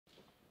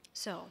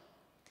So,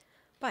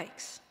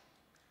 bikes.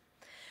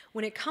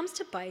 When it comes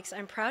to bikes,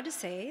 I'm proud to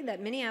say that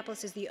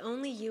Minneapolis is the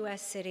only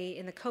US city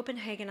in the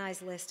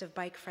Copenhagenized list of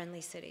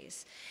bike-friendly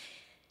cities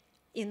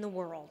in the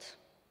world.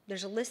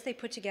 There's a list they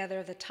put together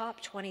of the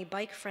top 20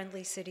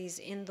 bike-friendly cities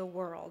in the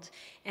world,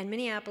 and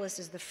Minneapolis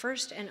is the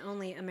first and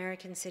only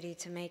American city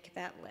to make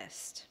that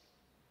list.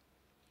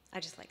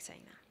 I just like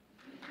saying that.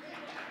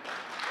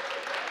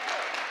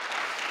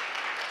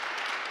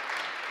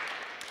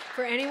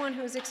 For anyone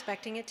who's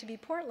expecting it to be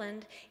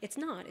Portland, it's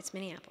not, it's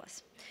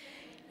Minneapolis.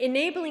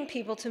 Enabling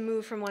people to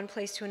move from one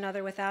place to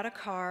another without a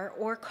car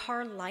or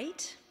car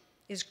light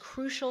is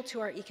crucial to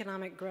our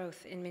economic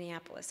growth in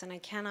Minneapolis, and I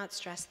cannot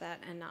stress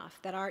that enough,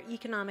 that our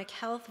economic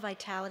health,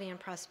 vitality, and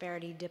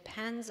prosperity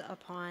depends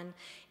upon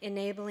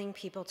enabling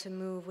people to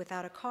move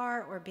without a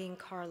car or being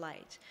car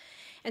light.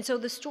 And so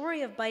the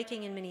story of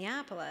biking in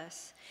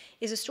Minneapolis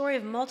is a story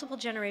of multiple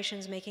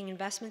generations making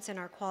investments in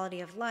our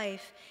quality of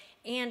life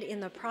and in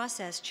the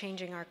process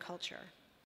changing our culture.